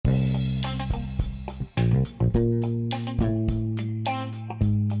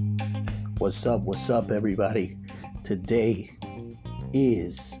What's up, everybody? Today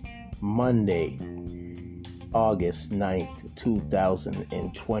is Monday, August 9th,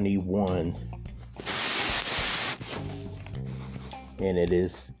 2021. And it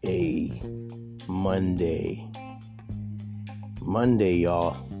is a Monday,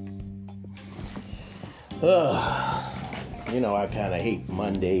 y'all. I kind of hate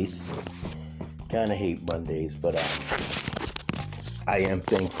Mondays. But I am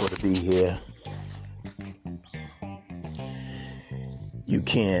thankful to be here. You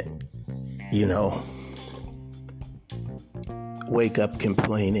can't, wake up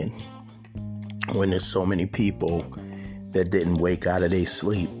complaining when there's so many people that didn't wake out of their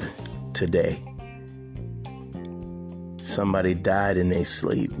sleep today. Somebody died in their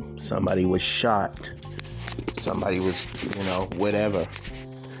sleep. Somebody was shot. Somebody was, whatever.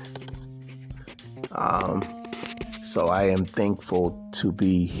 So I am thankful to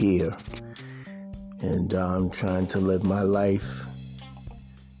be here. And I'm trying to live my life,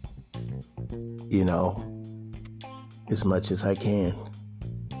 as much as I can.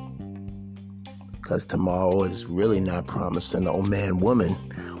 Because tomorrow is really not promised to no man, woman,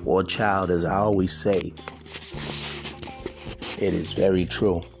 or child, as I always say. It is very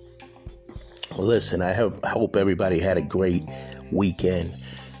true. Listen, I hope everybody had a great weekend.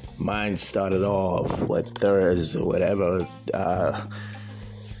 Mine started off, Thursday or whatever.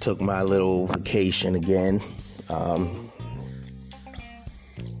 Took my little vacation again.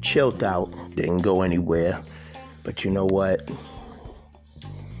 Chilled out, didn't go anywhere. But you know what?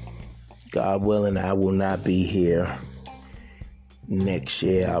 God willing, I will not be here next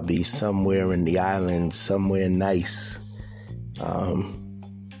year. I'll be somewhere in the islands, somewhere nice.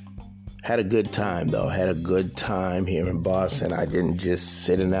 Had a good time, though. Had a good time here in Boston. I didn't just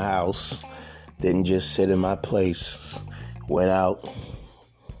sit in the house. Didn't just sit in my place. Went out.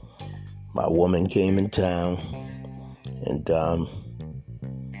 My woman came in town. And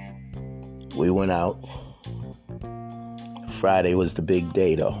we went out. Friday was the big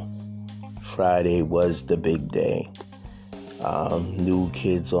day, though. Friday was the big day. New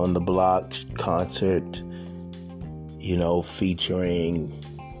Kids on the Block concert, featuring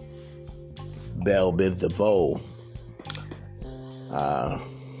Belle Biv DeVoe.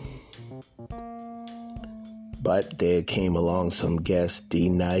 But there came along some guests, D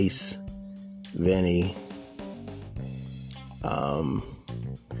Nice, Vinny,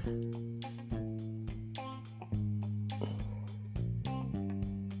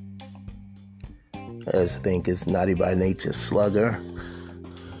 I think it's Naughty by Nature Slugger.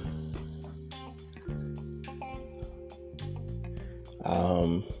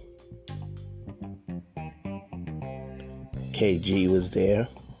 KG was there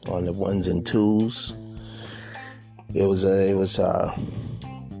on the ones and twos. It was a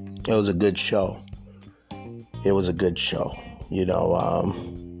good show. It was a good show,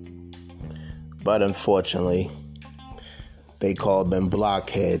 but unfortunately, they called them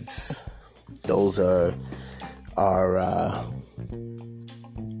blockheads. Those are our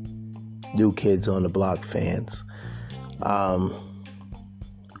New Kids on the Block fans.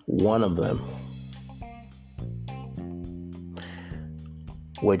 One of them,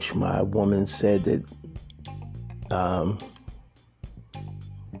 which my woman said that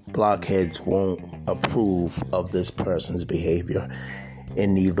blockheads won't approve of this person's behavior,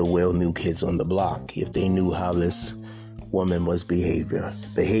 and neither will New Kids on the Block if they knew how this woman was behaving.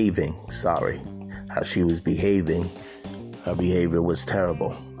 How she was behaving. Her behavior was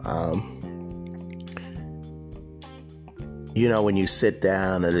terrible. When you sit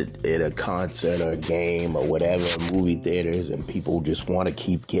down at a concert or a game or whatever, movie theaters, and people just want to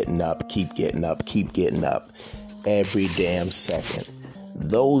keep getting up every damn second.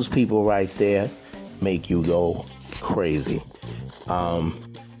 Those people right there make you go crazy.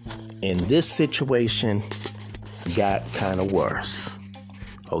 In this situation, got kind of worse.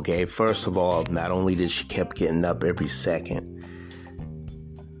 Okay, first of all, not only did she kept getting up every second,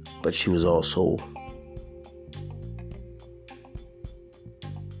 but she was also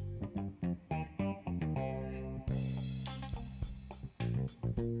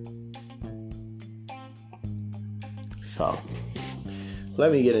so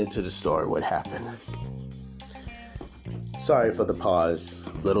let me get into the story, what happened. Sorry for the pause,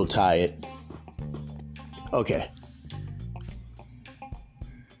 little tired. Okay.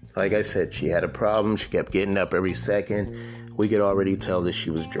 Like I said, she had a problem. She kept getting up every second. We could already tell that she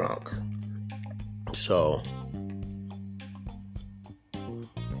was drunk. So,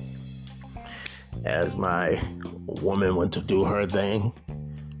 as my woman went to do her thing,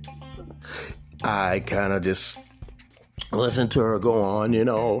 I kind of just listened to her go on,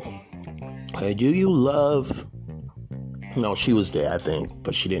 Hey, do you love... No, she was there, I think,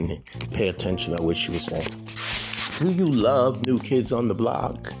 but she didn't pay attention to what she was saying. Do you love New Kids on the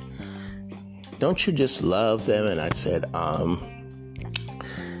Block? Don't you just love them? And I said, I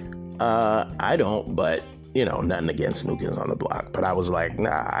don't, but, nothing against New Kids on the Block. But I was like,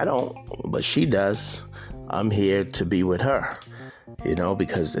 nah, I don't, but she does. I'm here to be with her,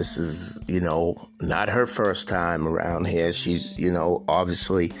 because this is, not her first time around here. She's,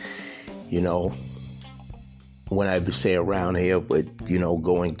 obviously, when I say around here, but,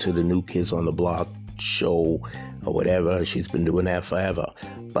 going to the New Kids on the Block show or whatever, she's been doing that forever.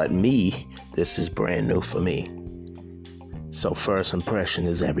 But me, this is brand new for me. So first impression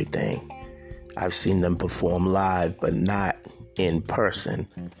is everything. I've seen them perform live, but not in person.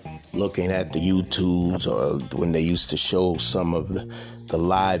 Looking at the YouTubes or when they used to show some of the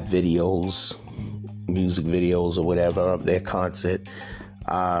live videos, music videos or whatever of their concert,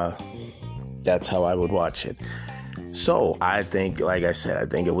 that's how I would watch it. So I think, like I said, I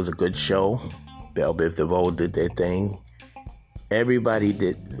think it was a good show. Belle Biv DeVoe did their thing.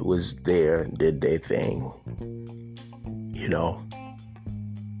 Everybody was there, did their thing.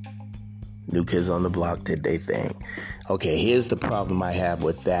 New Kids on the Block did their thing. Okay, here's the problem I have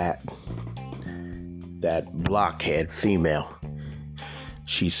with that blockhead female.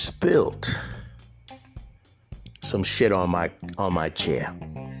 She spilled some shit on my chair.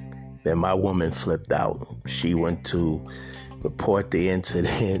 Then my woman flipped out. She went to report the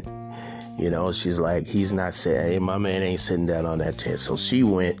incident. She's like, he's not sitting. Hey, my man ain't sitting down on that chair. So she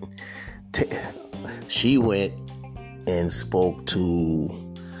went and spoke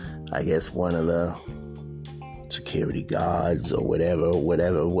to, I guess, one of the security guards or whatever,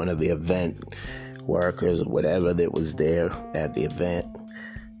 one of the event workers or whatever that was there at the event.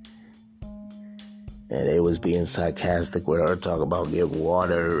 And they was being sarcastic with her, talk about get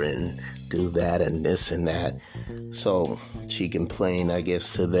water and do that and this and that. So she complained, I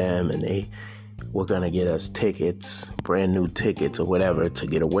guess, to them, and they were going to get us tickets, brand new tickets or whatever, to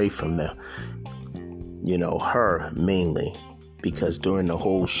get away from them. Her mainly, because during the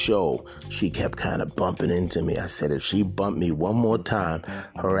whole show, she kept kind of bumping into me. I said, if she bumped me one more time,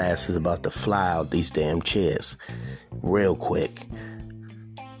 her ass is about to fly out these damn chairs real quick.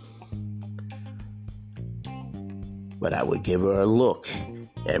 But I would give her a look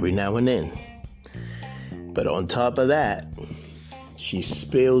every now and then. But on top of that, she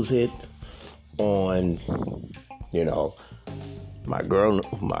spills it on, my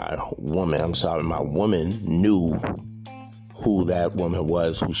woman knew who that woman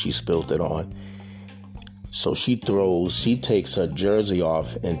was, who she spilled it on. So she takes her jersey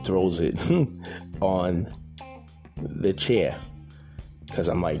off and throws it on the chair. Because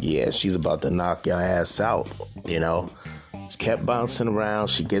I'm like, yeah, she's about to knock your ass out, She kept bouncing around.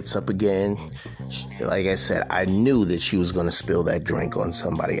 She gets up again. Like I said, I knew that she was going to spill that drink on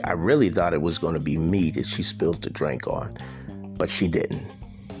somebody. I really thought it was going to be me that she spilled the drink on. But she didn't.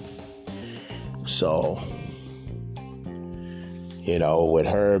 So, with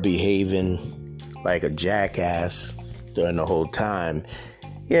her behaving like a jackass during the whole time,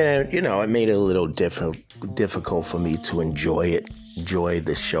 it made it a little difficult for me to enjoy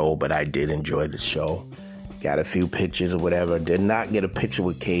the show, but I did enjoy the show. Got a few pictures or whatever. Did not get a picture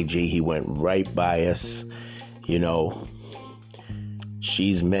with KG. He went right by us.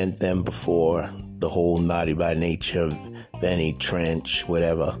 She's met them before. The whole Naughty by Nature, Benny Trench,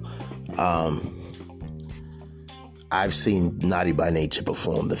 whatever. I've seen Naughty by Nature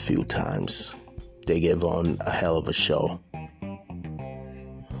perform a few times. They give on a hell of a show.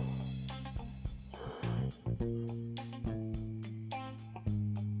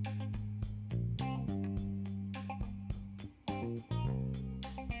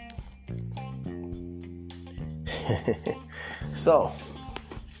 So,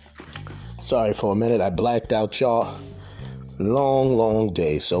 sorry for a minute. I blacked out, y'all. Long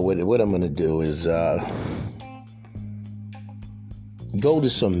day. So what I'm going to do is go to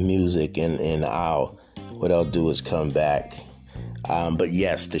some music and what I'll do is come back. But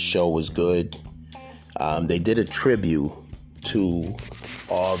yes, the show was good. They did a tribute to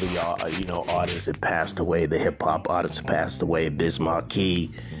all the artists that passed away. The hip hop artists that passed away. Biz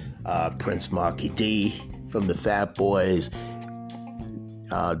Markie, Prince Markie D from the Fat Boys,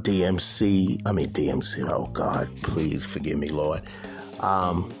 DMC. Oh God, please forgive me, Lord.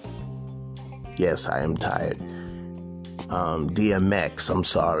 Yes, I am tired. DMX, I'm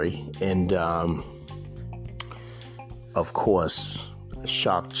sorry. And of course,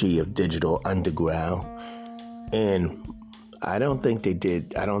 Shock G of Digital Underground. And I don't think they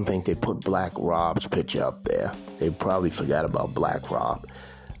did. I don't think they put Black Rob's picture up there. They probably forgot about Black Rob.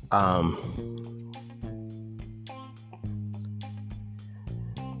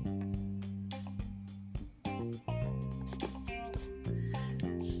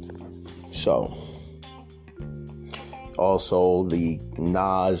 So, also the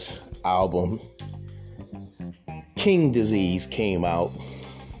Nas album King Disease came out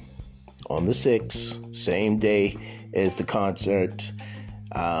on the 6th, same day as the concert.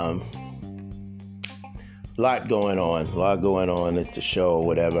 Lot going on at the show,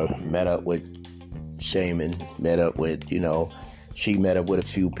 whatever. Met up with Shaman, she met up with a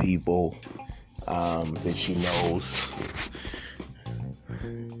few people that she knows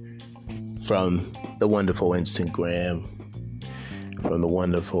from the wonderful Instagram, from the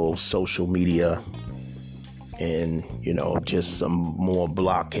wonderful social media, and, just some more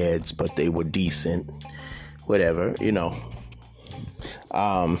blockheads, but they were decent, whatever,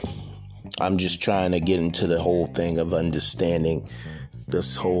 I'm just trying to get into the whole thing of understanding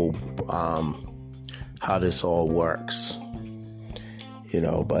this whole, how this all works,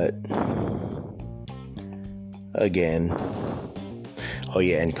 but again,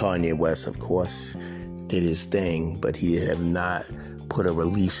 and Kanye West, of course, did his thing, but he have not put a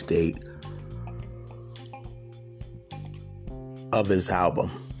release date of his album.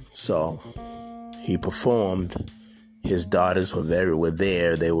 So he performed. His daughters were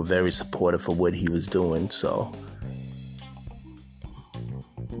there. They were very supportive of what he was doing. So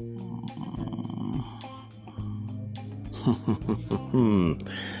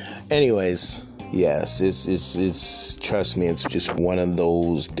anyways, yes, it's trust me, it's just one of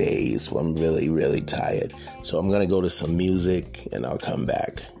those days where I'm really, really tired. So I'm gonna go to some music and I'll come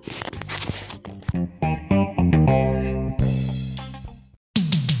back.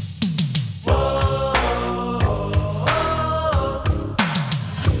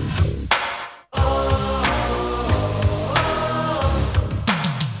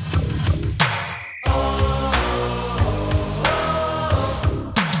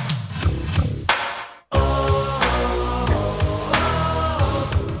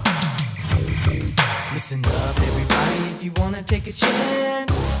 Listen up, everybody, if you wanna take a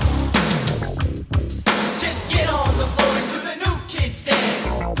chance, just get on the floor and do the new kids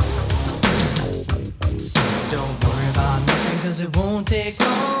dance. Don't worry about nothing, cause it won't take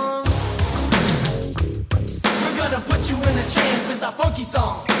long. We're gonna put you in a trance with our funky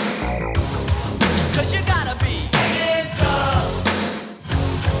song, cause you gotta be hanging tough.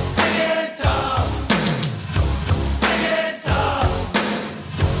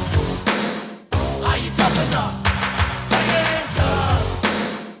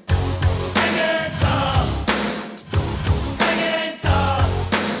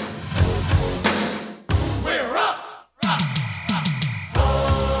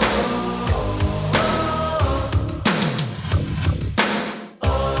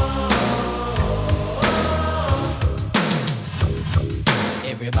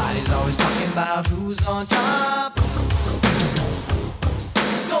 Everybody's always talking about who's on top.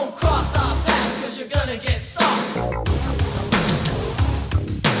 Don't cross our path, cause you're gonna get stopped.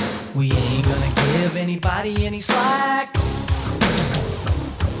 We ain't gonna give anybody any slack.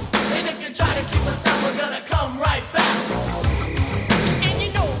 And if you try to keep us down, we're gonna come right back. And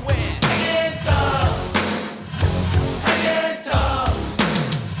you know we're hanging tough. Hanging tough.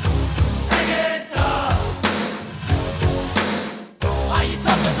 Hanging tough. Are you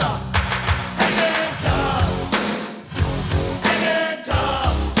tough enough? Hanging tough. Hanging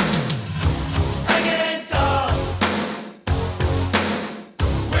tough. Hanging tough.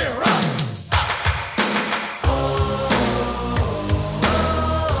 We're up.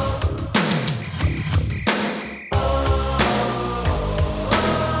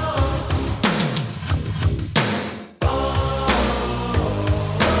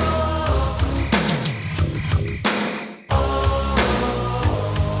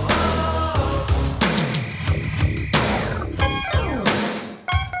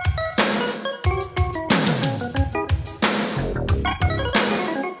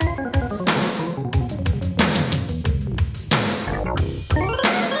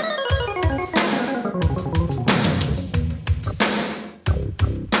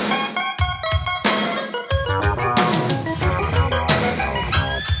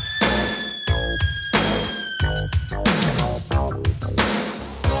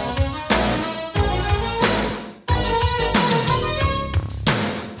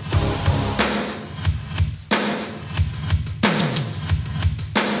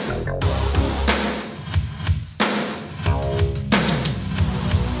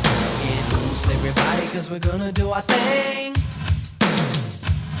 Everybody, cause we're gonna do our thing.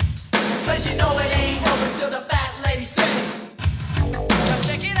 'cause you know it ain't over till the fat lady sings. Now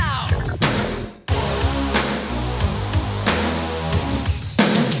check it out.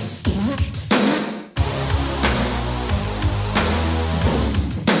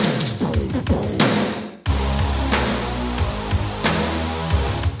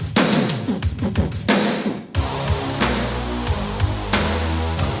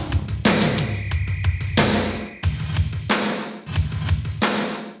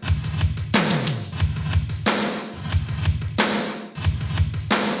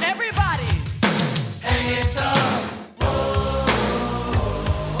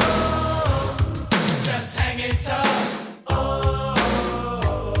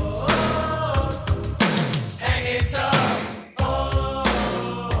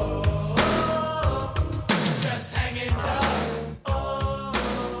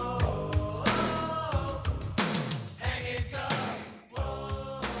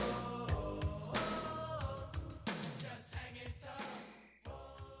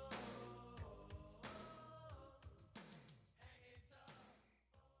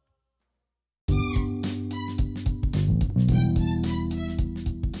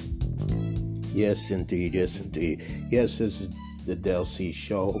 Yes, indeed. Yes, indeed. Yes, this is the Del C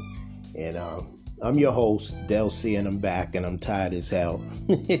Show, and I'm your host, Del C, and I'm back, and I'm tired as hell.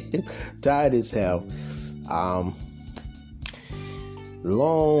 Tired as hell.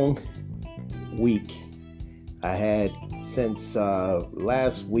 Long week. I had since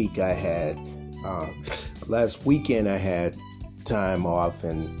last week. Last weekend I had time off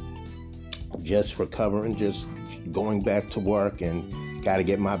and just recovering, just going back to work and. Got to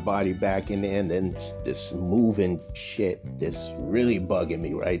get my body back in there, and then this moving shit, this really bugging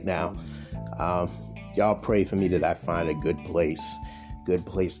me right now. Y'all pray for me that I find a good place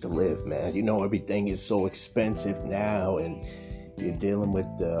to live, man. You know, everything is so expensive now, and you're dealing with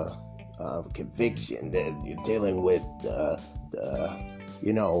the conviction, that you're dealing with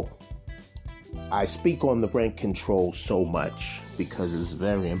you know, I speak on the rent control so much because it's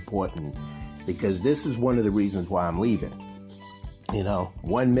very important, because this is one of the reasons why I'm leaving. You know,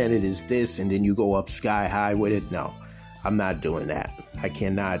 1 minute is this, and then you go up sky high with it. No, I'm not doing that. I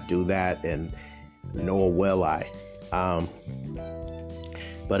cannot do that, and nor will I.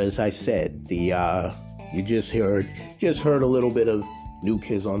 But as I said, you just heard a little bit of New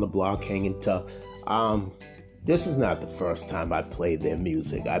Kids on the Block, Hanging Tough. This is not the first time I played their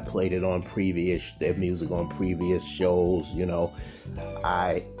music. I played it on their music on previous shows. You know,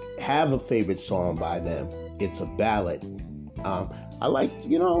 I have a favorite song by them. It's a ballad. I liked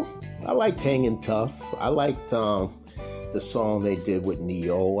Hanging Tough. I liked the song they did with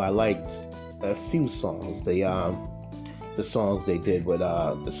Neo. I liked a few songs. The songs they did with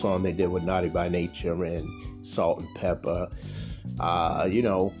Naughty by Nature and Salt and Pepper. You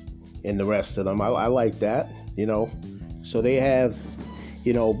know, and the rest of them. I like that. You know, so they have,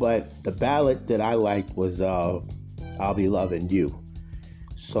 you know. But the ballad that I liked was "I'll Be Loving You,"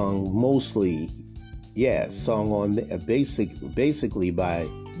 sung mostly. Yeah, song on basically by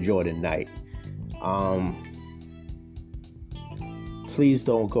Jordan Knight. Please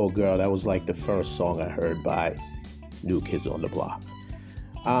Don't Go Girl, that was like the first song I heard by New Kids on the Block.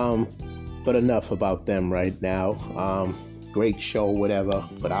 But enough about them right now. Great show, whatever,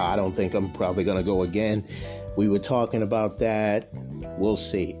 but I don't think I'm probably gonna go again. We were talking about that. We'll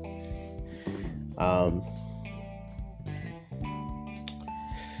see.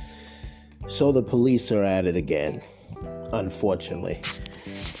 So the police are at it again, unfortunately.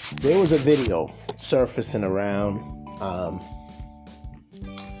 There was a video surfacing around on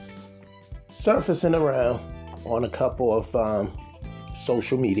a couple of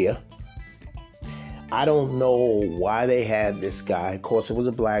social media. I don't know why they had this guy. Of course, it was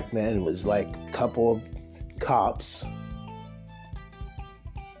a black man. It was like a couple of cops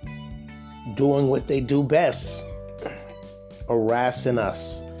doing what they do best, harassing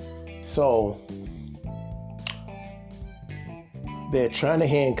us. So they're trying to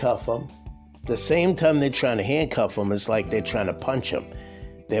handcuff him. The same time they're trying to handcuff him, it's like they're trying to punch him.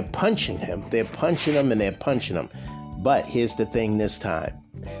 They're punching him. They're punching him and they're punching him. But here's the thing this time.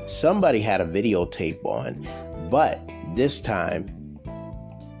 Somebody had a videotape on, but this time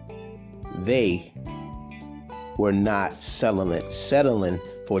they were not settling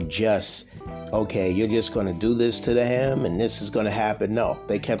for just, okay, you're just going to do this to him and this is going to happen. No,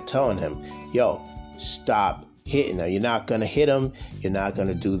 they kept telling him, yo, stop hitting him. You're not going to hit him. You're not going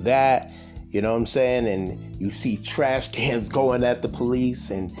to do that. You know what I'm saying? And you see trash cans going at the police,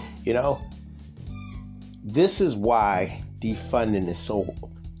 and, you know, this is why defunding is so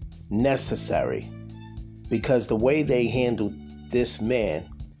necessary, because the way they handled this man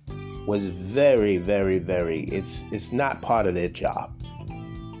was very, very, very, it's not part of their job.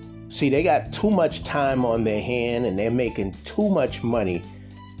 See, they got too much time on their hand and they're making too much money,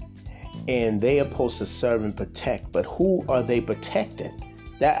 and they are supposed to serve and protect, but who are they protecting?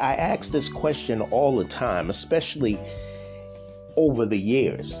 That I ask this question all the time, especially over the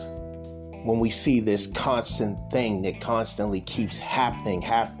years, when we see this constant thing that constantly keeps happening.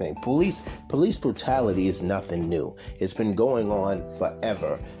 Police brutality is nothing new. It's been going on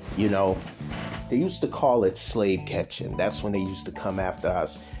forever. You know, they used to call it slave catching. That's when they used to come after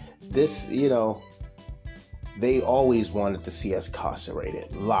us. This, you know, they always wanted to see us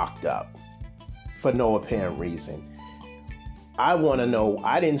incarcerated, locked up, for no apparent reason. I want to know,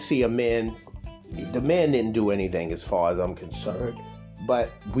 I didn't see the man didn't do anything as far as I'm concerned,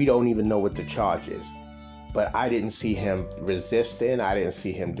 but we don't even know what the charge is. But I didn't see him resisting, I didn't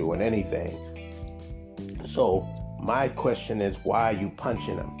see him doing anything. So my question is, why are you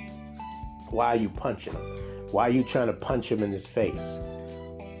punching him? Why are you punching him? Why are you trying to punch him in his face?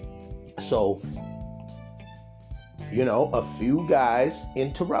 So, you know, a few guys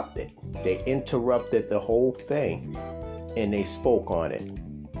interrupted. They interrupted the whole thing and they spoke on it.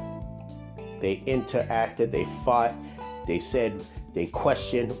 They interacted, they fought, they said, they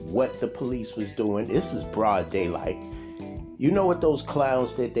questioned what the police was doing. This is broad daylight. You know what those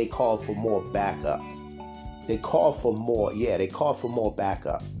clowns did? They called for more backup. They called for more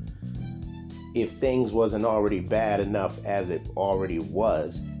backup. If things wasn't already bad enough as it already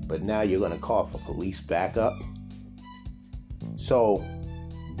was, but now you're going to call for police backup. So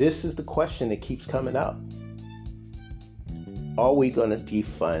this is the question that keeps coming up. Are we going to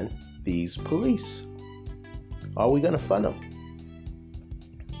defund these police? Are we going to fund them?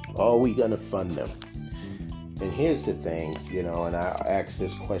 Are we going to fund them? And here's the thing, you know, and I ask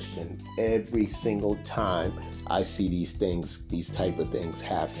this question every single time I see these type of things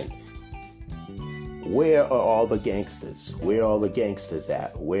happen. Where are all the gangsters? Where are all the gangsters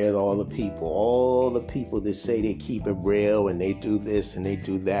at? Where are all the people that say they keep it real and they do this and they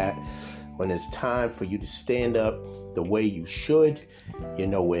do that? When it's time for you to stand up the way you should, you're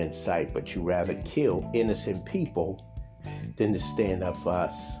nowhere in sight, but you rather kill innocent people than to stand up for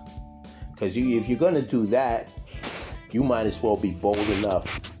us. Because if you're going to do that, you might as well be bold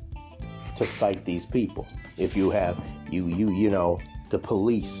enough to fight these people. If you have, you know, the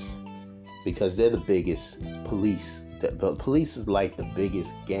police, because they're the biggest police. The police is like the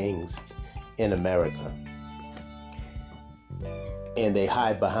biggest gangs in America. And they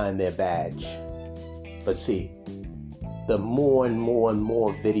hide behind their badge. But see, the more and more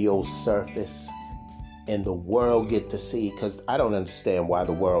videos surface and the world get to see, because I don't understand why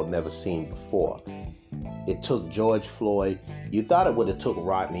the world never seen before. It took George Floyd. You thought it would have took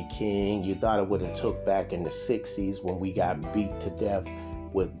Rodney King. You thought it would have took back in the 60s when we got beat to death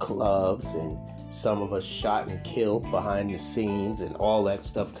with clubs and some of us shot and killed behind the scenes and all that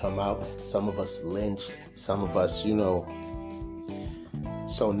stuff come out. Some of us lynched. Some of us, you know.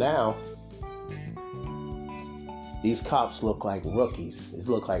 So now, these cops look like rookies. It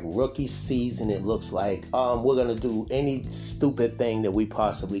looks like rookie season. It looks like we're going to do any stupid thing that we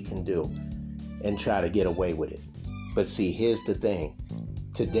possibly can do and try to get away with it. But see, here's the thing.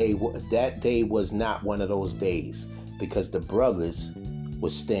 Today, that day was not one of those days, because the brothers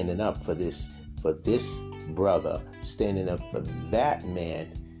was standing up for this brother, standing up for that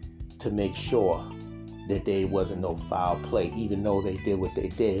man to make sure that there wasn't no foul play, even though they did what they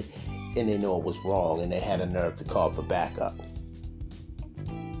did and they know it was wrong and they had a nerve to call for backup.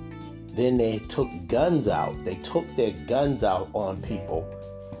 Then they took guns out. They took their guns out on people,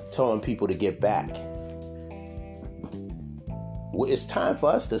 telling people to get back. Well, it's time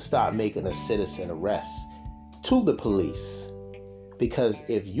for us to start making a citizen arrest to the police. Because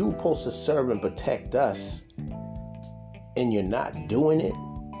if you're supposed to serve and protect us and you're not doing it,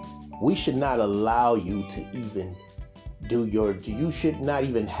 we should not allow you to even you should not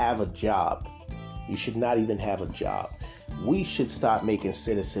even have a job. You should not even have a job. We should start making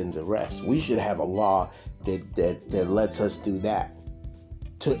citizens arrests. We should have a law that lets us do that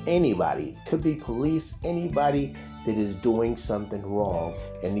to anybody. Could be police, anybody that is doing something wrong.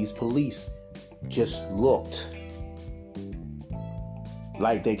 And these police just looked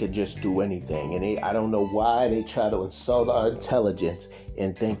like they could just do anything. And I don't know why they try to insult our intelligence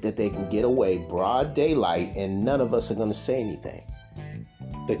and think that they can get away broad daylight and none of us are going to say anything.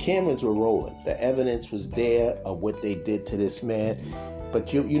 The cameras were rolling. The evidence was there of what they did to this man.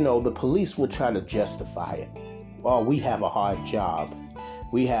 But you know, the police will try to justify it. Oh, we have a hard job.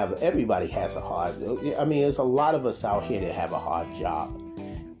 Everybody has a hard, I mean, there's a lot of us out here that have a hard job.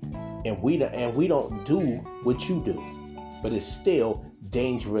 And we don't do what you do. But it's still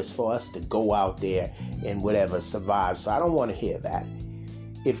dangerous for us to go out there and whatever survive. So I don't want to hear that.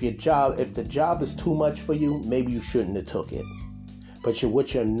 If the job is too much for you, maybe you shouldn't have took it. But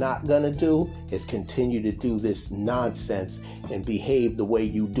what you're not going to do is continue to do this nonsense and behave the way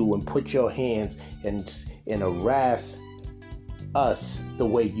you do and put your hands and harass us the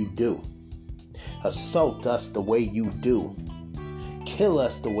way you do. Assault us the way you do. Kill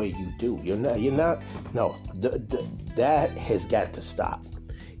us the way you do. That has got to stop.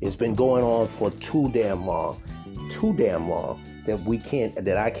 It's been going on for too damn long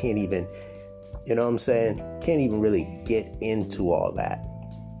that I can't even, you know what I'm saying? Can't even really get into all that.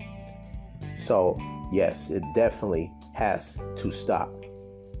 So, yes, it definitely has to stop.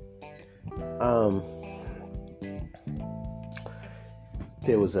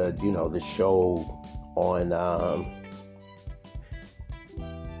 There was the show on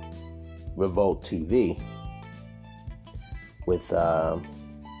Revolt TV with Tigger.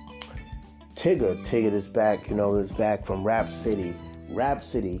 Tigger is back, is back from Rap City,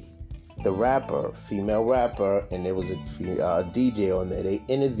 the rapper, female rapper, and there was a DJ on there. They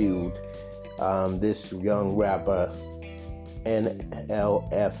interviewed this young rapper,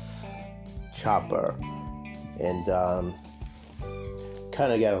 NLF Chopper, and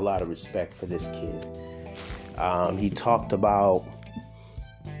kind of got a lot of respect for this kid. He talked about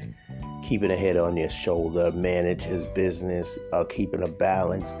keeping a head on your shoulder, manage his business, keeping a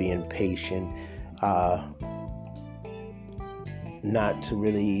balance, being patient, not to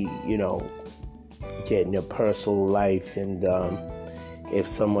really, get in your personal life, and if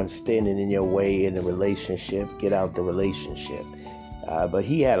someone's standing in your way in a relationship, get out the relationship. But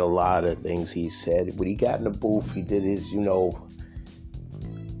he had a lot of things he said. When he got in the booth, he did his,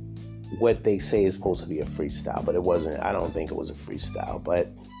 what they say is supposed to be a freestyle, but it wasn't. I don't think it was a freestyle, but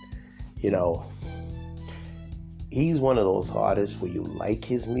he's one of those artists where you like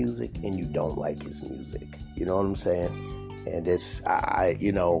his music and you don't like his music. You know what I'm saying? And it's,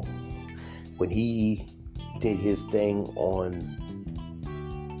 when he did his thing on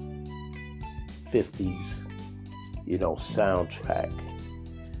 50s, soundtrack,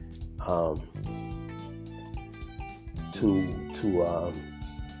 to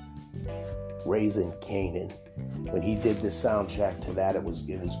Raising Canaan, when he did the soundtrack to that, it was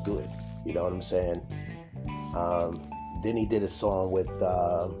good. You know what I'm saying? Then he did a song with,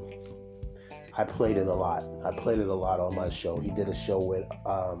 I played it a lot on my show. He did a show with,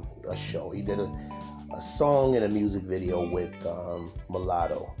 he did a song and a music video with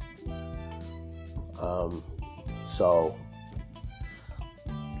Mulatto.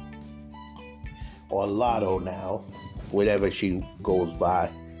 Or Lotto now, whatever she goes by,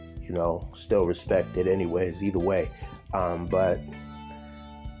 still respected anyways, either way. But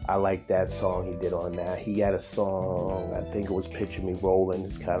I like that song he did on that. He had a song, I think it was Picture Me Rolling.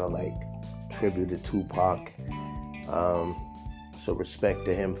 It's kind of like tribute to Tupac. So respect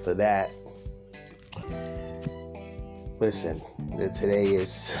to him for that. Listen, today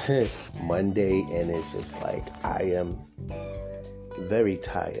is Monday, and it's just like I am very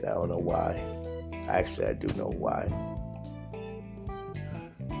tired. I don't know why. Actually, I do know why.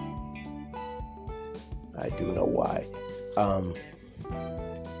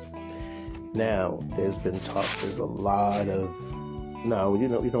 Now, there's been talk, there's a lot of, you know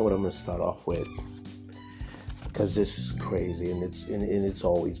what I'm going to start off with, because this is crazy, and it's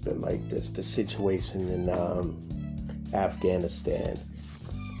always been like this. The situation in Afghanistan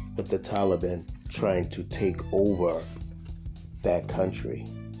with the Taliban trying to take over that country,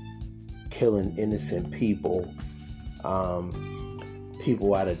 killing innocent people,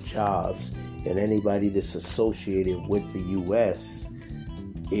 people out of jobs, and anybody that's associated with the U.S.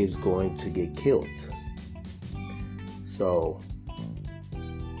 is going to get killed. So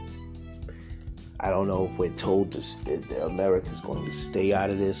I don't know if we're told that America's going to stay out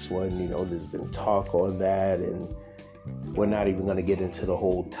of this one. There's been talk on that, and we're not even going to get into the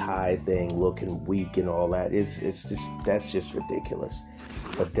whole Thai thing, looking weak and all that. That's just ridiculous.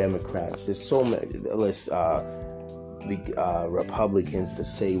 For Democrats, there's so many. Republicans to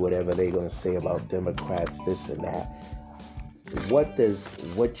say whatever they're going to say about Democrats, this and that. What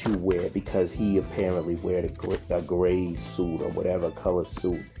you wear, because he apparently wear a gray suit or whatever color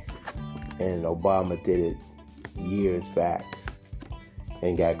suit, and Obama did it years back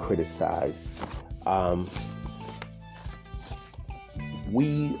and got criticized.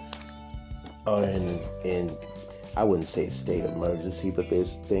 We are in I wouldn't say a state of emergency, but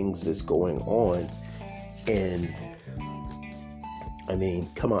there's things that's going on, and I mean,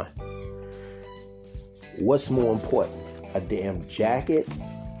 come on. What's more important? A damn jacket,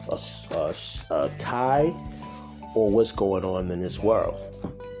 a tie, or what's going on in this world.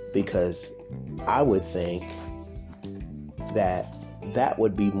 Because I would think that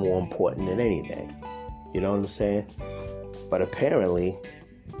would be more important than anything. You know what I'm saying? But apparently,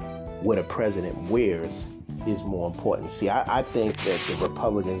 what a president wears is more important. See, I think that the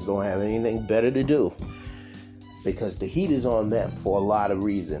Republicans don't have anything better to do, because the heat is on them for a lot of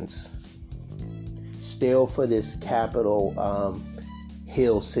reasons. Still, for this Capitol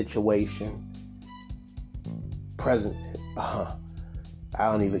Hill situation, can't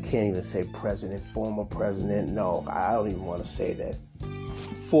even say president, former president. No, I don't even want to say that.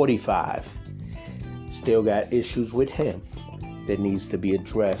 45 still got issues with him that needs to be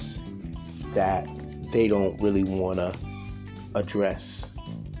addressed, that they don't really want to address,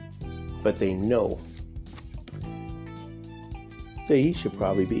 but they know that he should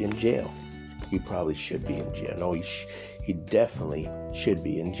probably be in jail. He probably should be in jail. No, he definitely should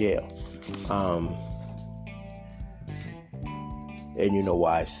be in jail. And you know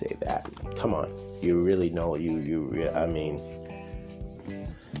why I say that. Come on. You really know. I mean,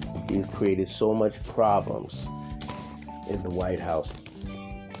 he's created so much problems in the White House.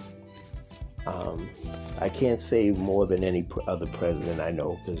 I can't say more than any other president I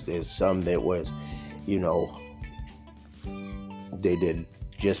know, because there's some that was, they did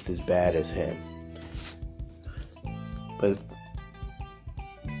just as bad as him. But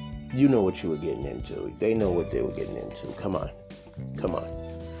you know what you were getting into. They know what they were getting into. Come on.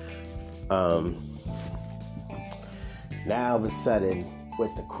 Now all of a sudden,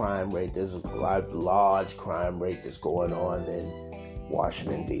 with the crime rate, there's a large crime rate that's going on in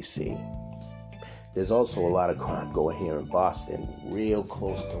Washington, D.C. There's also a lot of crime going here in Boston, real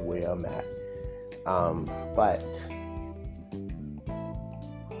close to where I'm at. But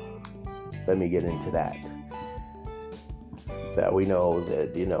let me get into that. That we know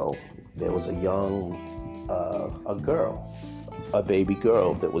that, there was a young, a baby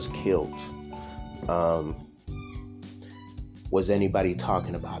girl that was killed. Was anybody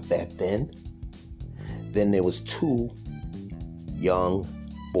talking about that then? Then there was 2 young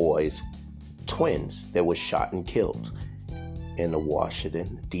boys, twins, that were shot and killed in the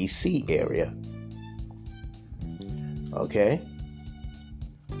Washington, D.C. area. Okay?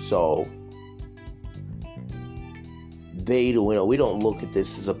 So, we don't look at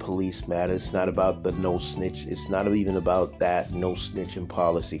this as a police matter. It's not about the no snitch. It's not even about that no snitching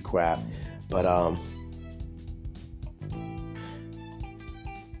policy crap. But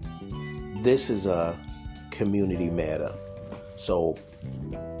this is a community matter. So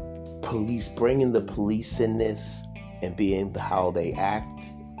bringing the police in this and being how they act,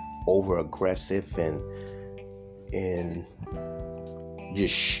 over aggressive and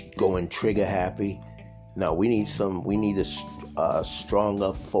just going trigger happy. No, we need a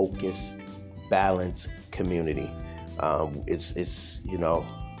stronger, focused, balanced community.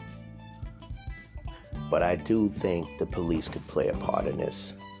 But I do think the police could play a part in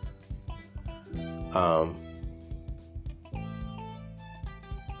this.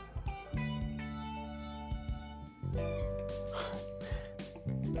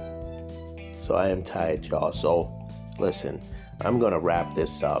 So I am tired, y'all. So listen, I'm going to wrap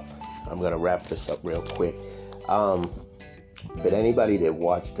this up. Real quick. But anybody that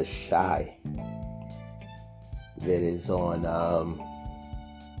watched The Shy, that is on,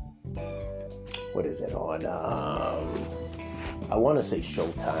 what is it on? I want to say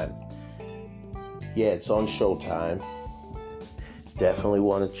Showtime. Yeah, it's on Showtime. Definitely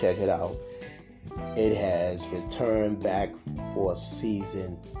want to check it out. It has returned back for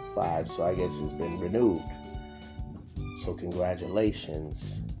season 5, so I guess it's been renewed. So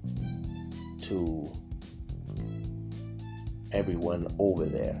congratulations to everyone over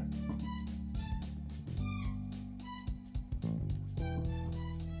there.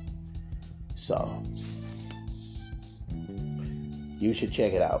 So you should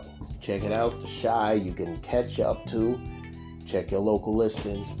check it out. Check it out. The Shy, you can catch up to. Check your local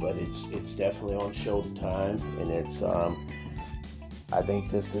listings, but it's definitely on Showtime, and it's I think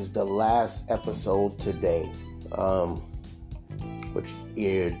this is the last episode today, which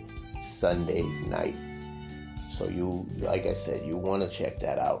aired Sunday night. So like I said, you want to check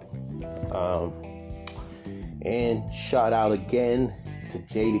that out. And shout out again to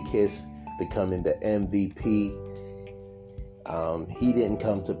Jadakiss becoming the MVP. He didn't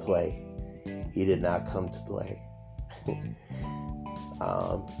come to play. He did not come to play.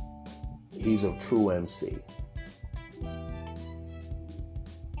 He's a true MC.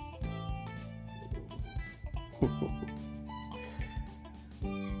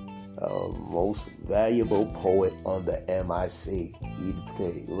 Most valuable poet on the MIC.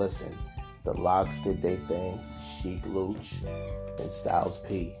 Listen, The Locks did their thing, Chic Luch, and Styles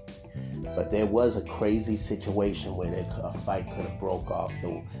P. But there was a crazy situation where a fight could have broke off. There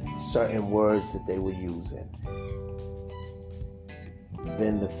were certain words that they were using.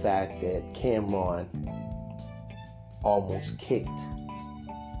 Then the fact that Cameron almost kicked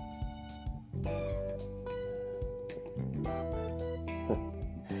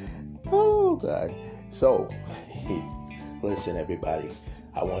oh God. So listen, everybody,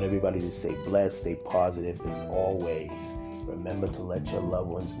 I want everybody to stay blessed, stay positive as always. Remember to let your loved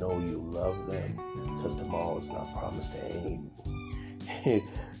ones know you love them, because tomorrow is not promised to any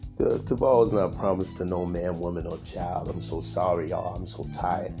tomorrow is not promised to no man, woman, or child. I'm so sorry, y'all. I'm so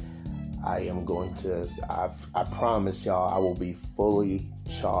tired. I promise y'all I will be fully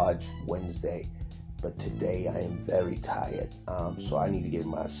charged Wednesday, but today I am very tired. So I need to get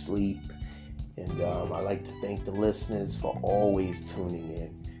my sleep. And I'd like to thank the listeners for always tuning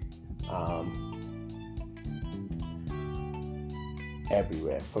in.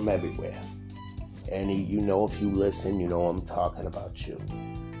 Everywhere, from everywhere. And if you listen, you know I'm talking about you.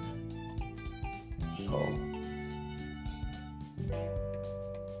 So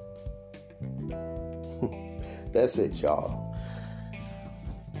that's it, y'all.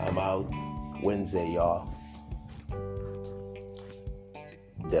 I'm out Wednesday, y'all.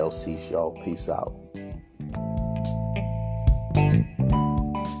 Del Cease, y'all. Peace out.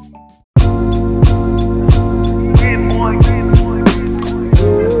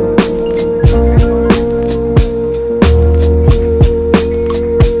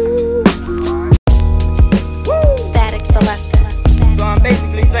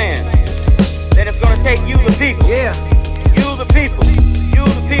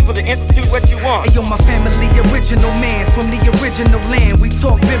 Ayo, my family original mans from the original land. We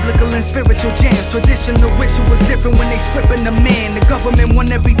talk biblical and spiritual jams. Traditional rituals different when they stripping the man. The government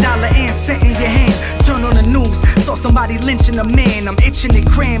want every dollar and cent in your hand. Turn on the news, saw somebody lynching a man. I'm itching to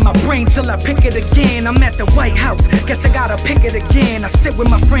cram my brain till I pick it again. I'm at the White House, guess I gotta pick it again. I sit with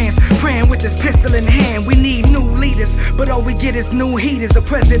my friends, praying with this pistol in hand. We need new leaders, but all we get is new heaters. A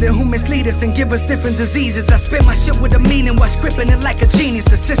president who mislead us and give us different diseases. I spit my shit with a meaning while scripting it like a genius.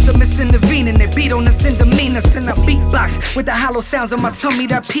 The system is intervening, they beat on us and demean us. And I beatbox with the hollow sounds of my tummy,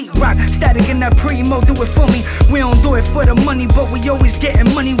 that Pete Rock. Static in that primo, do it for me. We don't do it for the money, but we always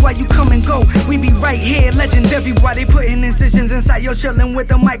getting money while you come and go. We be right here, legendary, while they putting incisions inside your chillin' with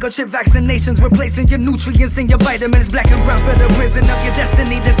the microchip vaccinations, replacing your nutrients and your vitamins. Black and brown for the prison of your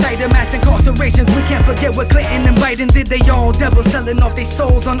destiny, decided mass incarcerations. We can't forget what Clinton and Biden did. They all devils, selling off their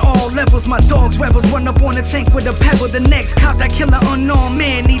souls on all levels. My dogs rebels run up on a tank with a pebble. The next cop that kill an unknown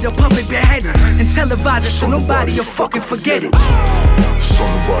man need a public beheading and televise it so nobody will fucking forget it. So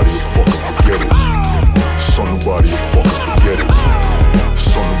nobody will fucking forget it. So nobody will fucking forget it.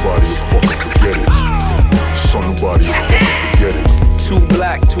 So nobody will fucking forget it. So nobody will fucking forget it. Too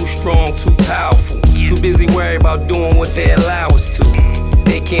black, too strong, too powerful. Too busy worried about doing what they allow us to.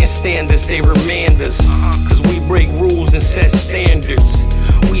 They can't stand us, they remand us. Cause we break rules and set standards.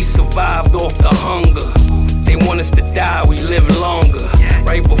 We survived off the hunger. They want us to die, we live longer.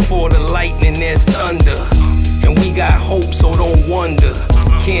 Right before the lightning, there's thunder. And we got hope, so don't wonder.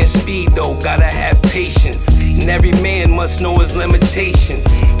 Can't speed though, gotta have patience. And every man must know his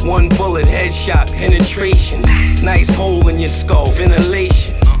limitations. One bullet, headshot, penetration. Nice hole in your skull,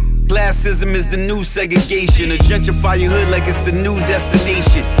 ventilation. Classism is the new segregation. A gentrify your hood like it's the new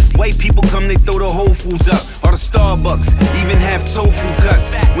destination. White people come, they throw the Whole Foods up, or the Starbucks, even have tofu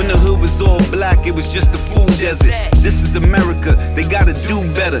cuts. When the hood was all black, it was just a food desert. This is America, they gotta do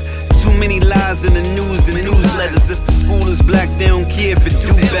better. Too many lies in the news and newsletters. If the school is black, they don't care if it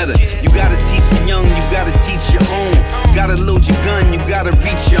do better. You gotta teach the young, you gotta teach your own. Gotta load your gun, you gotta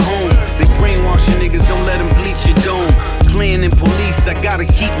reach your home. They brainwash your niggas, don't let them bleach your dome. Clan and police, I gotta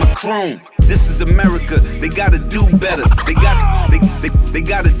keep my chrome. This is America, they gotta do better. They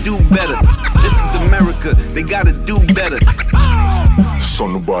gotta do better. This is America, they gotta do better. So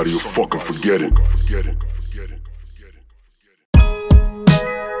nobody will fucking forget it.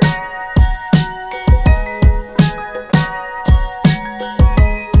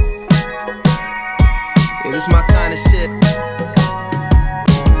 This my kind of shit.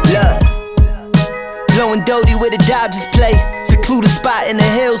 Look, blowing Doty with the Dodgers play. Secluded spot in the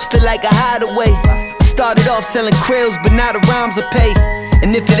hills, feel like a hideaway. I started off selling krills, but now the rhymes are paid.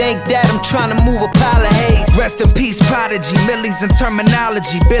 And if it ain't that, I'm trying to move a pile of haze. Rest in peace, prodigy, millies in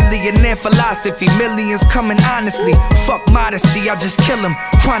terminology. Billionaire philosophy, millions coming honestly. Fuck modesty, I'll just kill him.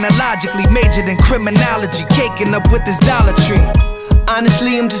 Chronologically majored in criminology, caking up with this Dollar Tree.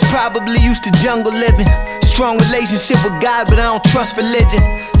 Honestly, I'm just probably used to jungle living. strong relationship with God, but I don't trust religion.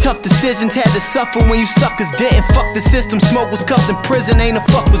 Tough decisions had to suffer when you suckers didn't. Fuck the system, smoke was cuffed in prison, ain't a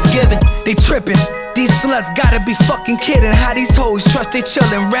fuck was given. They trippin', these sluts gotta be fucking kidding. How these hoes trust they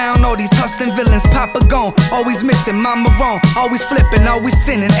chillin', round all these hustling villains. Papa gone, always missing, mama wrong, always flippin', always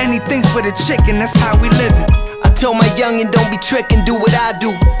sinning. Anything for the chicken, that's how we livin'. I told my youngin', don't be trickin', do what I do.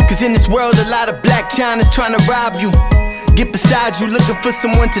 Cause in this world a lot of black China's tryna rob you. Get beside you looking for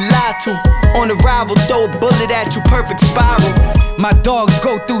someone to lie to. On arrival, throw a bullet at you, perfect spiral. My dogs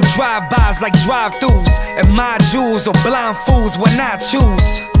go through drive-bys like drive-thrus, and my jewels are blind fools when I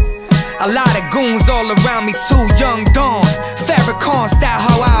choose. A lot of goons all around me too. Young Dawn, Farrakhan style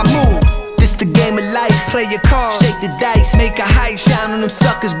how I move. This the game of life. Play your cards, shake the dice, make a heist, shine on them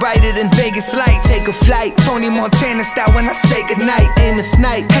suckers brighter than Vegas lights. Take a flight, Tony Montana style when I say goodnight. Aim and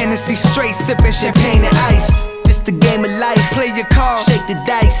snipe, Hennessy straight, sipping champagne and ice. This the game of life. Play your cards, shake the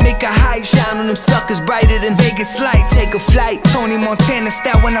dice, make a heist, shine on them suckers brighter than Vegas lights. Take a flight, Tony Montana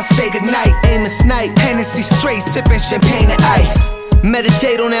style when I say goodnight. Aim and snipe, Hennessy straight, sipping champagne and ice.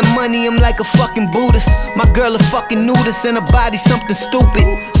 Meditate on that money, I'm like a fucking Buddhist. My girl a fucking nudist and her body something stupid.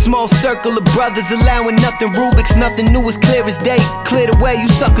 Small circle of brothers allowing nothing Rubik's. Nothing new is clear as day. Clear the way, you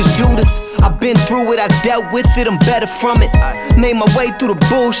suckers Judas. I've been through it, I dealt with it, I'm better from it. Made my way through the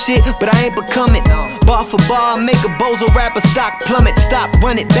bullshit, but I ain't become it. Bar for bar, make a bozo rapper stock plummet. Stop,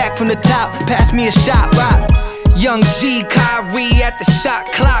 run it back from the top, pass me a shot, rock. Young G, Kyrie at the shot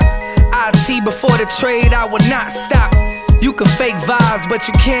clock. IT before the trade, I would not stop. You can fake vibes, but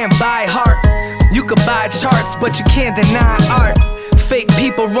you can't buy heart. You can buy charts, but you can't deny art. Fake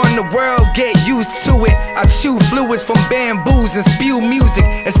people run the world, get used to it. I chew fluids from bamboos and spew music.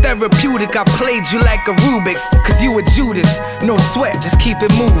 It's therapeutic, I played you like a Rubik's. Cause you a Judas, no sweat, just keep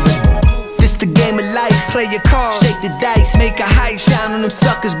it moving. This the game of life. Play your cards, shake the dice, make a heist, shine on them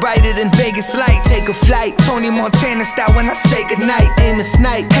suckers brighter than Vegas lights. Take a flight, Tony Montana style when I say goodnight. Aim and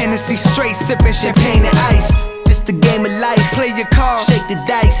snipe, Hennessy straight, sipping champagne and ice. This the game of life. Play your cards, shake the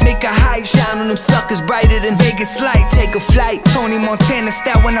dice, make a heist, shine on them suckers brighter than Vegas lights. Take a flight, Tony Montana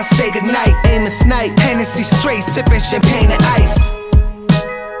style when I say goodnight. Aim and snipe, Hennessy straight, sipping champagne and ice.